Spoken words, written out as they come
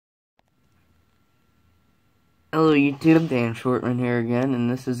Hello YouTube, Dan Shortman here again, and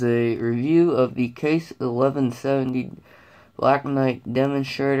this is a review of the Case 1170 Black Knight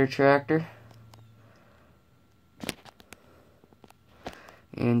demonstrator tractor.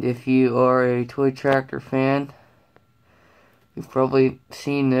 And if you are a toy tractor fan, you've probably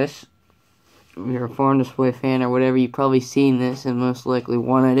seen this. If you're a farm display fan or whatever, you've probably seen this and most likely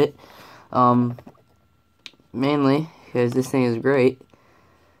wanted it. Mainly because this thing is great.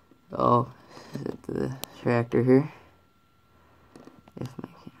 Oh, the tractor here.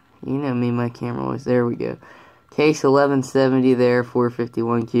 You know me, my camera was there. We go. Case 1170 there,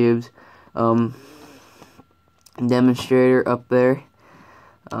 451 cubes. Demonstrator up there.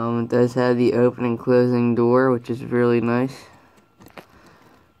 It does have the open and closing door, which is really nice.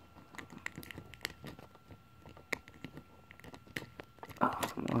 Oh,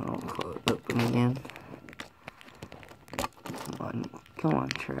 come on, I'll close it open again. Come on,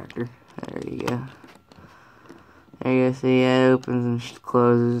 tractor. There you go. There you go. See, yeah, it opens and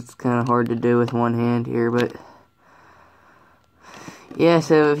closes. It's kind of hard to do with one hand here, but yeah.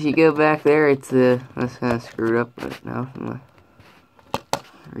 So if you go back there, it's that's kind of screwed up right now from the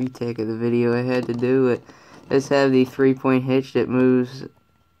retake of the video I had to do. It does have the 3-point hitch that moves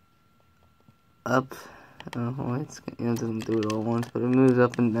up. It doesn't do it all at once, but it moves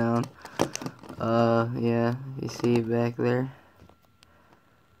up and down. Yeah, you see it back there.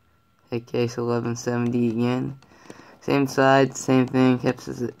 Case 1170 again. Same side, same thing.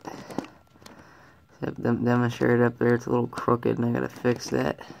 Except demonstrated up there. It's a little crooked, and I gotta fix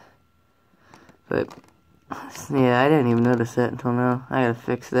that. But yeah, I didn't even notice that until now. I gotta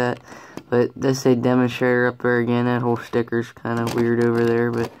fix that. But it does say demonstrator up there again. That whole sticker's kind of weird over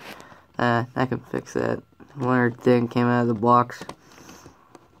there, but I can fix that. One thing came out of the box.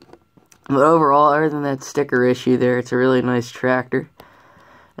 But overall, other than that sticker issue there, it's a really nice tractor.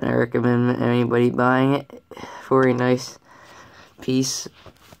 And I recommend anybody buying it for a nice piece.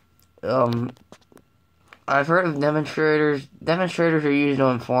 I've heard of demonstrators. Demonstrators are used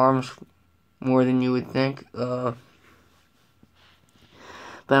on farms more than you would think. But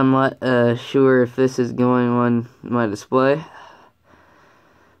I'm not sure if this is going on my display,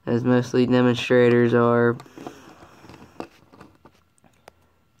 as mostly demonstrators are.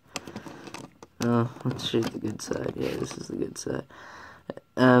 Let's shoot the good side. Yeah, this is the good side.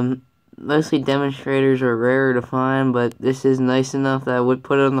 Mostly demonstrators are rare to find, but this is nice enough that I would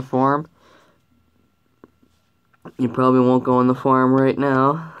put it on the farm. You probably won't go on the farm right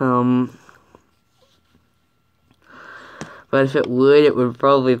now. But if it would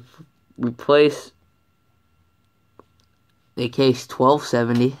probably replace the Case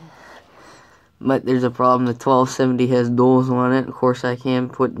 1270. But there's a problem. The 1270 has duals on it. Of course, I can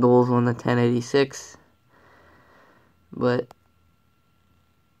put duals on the 1086. But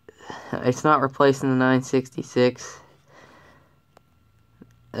it's not replacing the 966.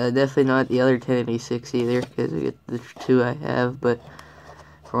 Definitely not the other 1086 either, because we get the two I have, but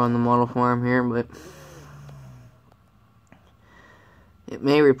we're on the model farm here. But it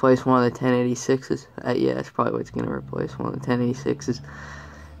may replace one of the 1086s. Yeah, that's probably what it's going to replace, one of the 1086s.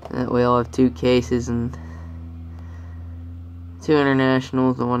 And that way I'll have two cases and two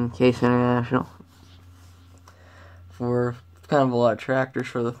internationals and one Case International. For kind of a lot of tractors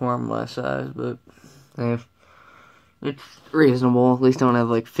for the farm my size, but it's reasonable. At least I don't have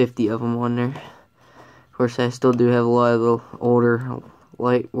like 50 of them on there. Of course, I still do have a lot of the older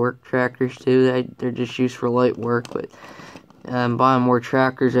light work tractors too. They're just used for light work, but I'm buying more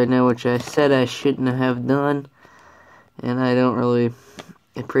tractors I know, which I said I shouldn't have done, and I don't really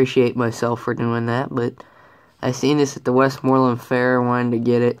appreciate myself for doing that. But I seen this at the Westmoreland Fair, wanted to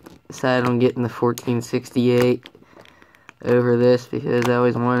get it. Decided on getting the 1468 over this because I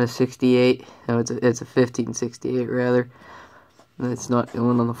always wanted a 68. No, it's a 1568 rather. It's not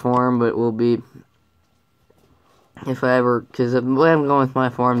going on the farm, but it will be if I ever, because the way I'm going with my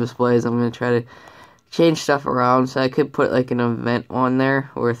farm displays, I'm going to try to change stuff around, so I could put like an event on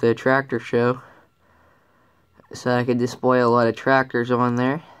there with a tractor show, so I could display a lot of tractors on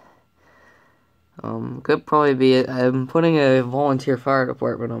there. Could probably be I'm putting a volunteer fire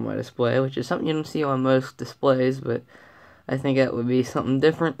department on my display, which is something you don't see on most displays, but I think that would be something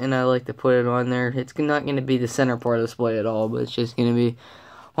different, and I like to put it on there. It's not going to be the center part of the display at all, but it's just going to be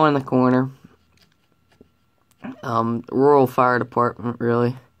on the corner. Rural fire department,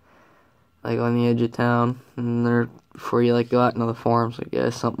 really, like on the edge of town, and there before you like go out into the farms, I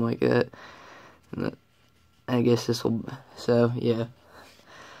guess, something like that. And I guess this will. So yeah.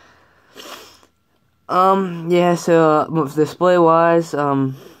 Yeah. So display wise,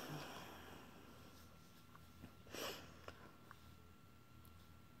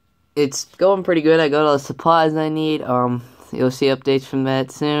 it's going pretty good. I got all the supplies I need. You'll see updates from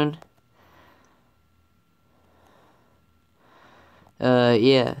that soon.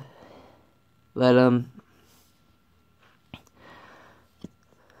 Yeah. But,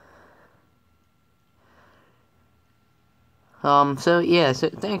 so yeah, so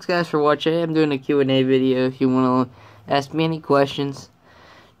thanks guys for watching. I'm doing a Q&A video. If you want to ask me any questions,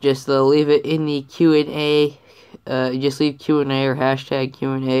 just leave it in the Q&A. Just leave Q&A or hashtag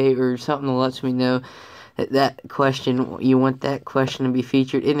Q&A or something that lets me know that question, you want that question to be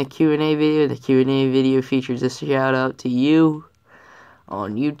featured in the Q&A video. The Q&A video features a shout out to you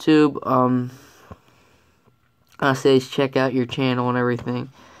on YouTube. I say check out your channel and everything,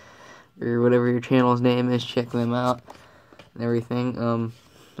 or whatever your channel's name is. Check them out and everything.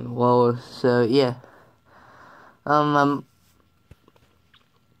 Well, so yeah. So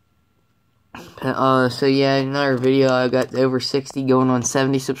yeah, another video. I got over 60, going on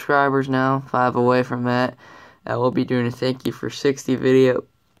 70 subscribers now. 5 away from that. I will be doing a thank you for 60 video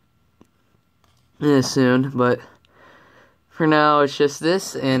soon, but for now it's just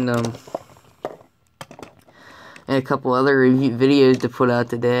this and a couple other videos to put out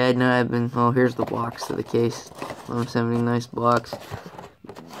today. I know I've been. Oh, here's the box to the case. 70 nice box.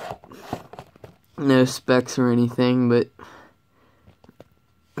 No specs or anything, but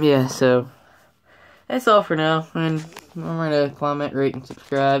yeah. So that's all for now. And remember to comment, rate, and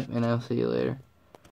subscribe, and I'll see you later.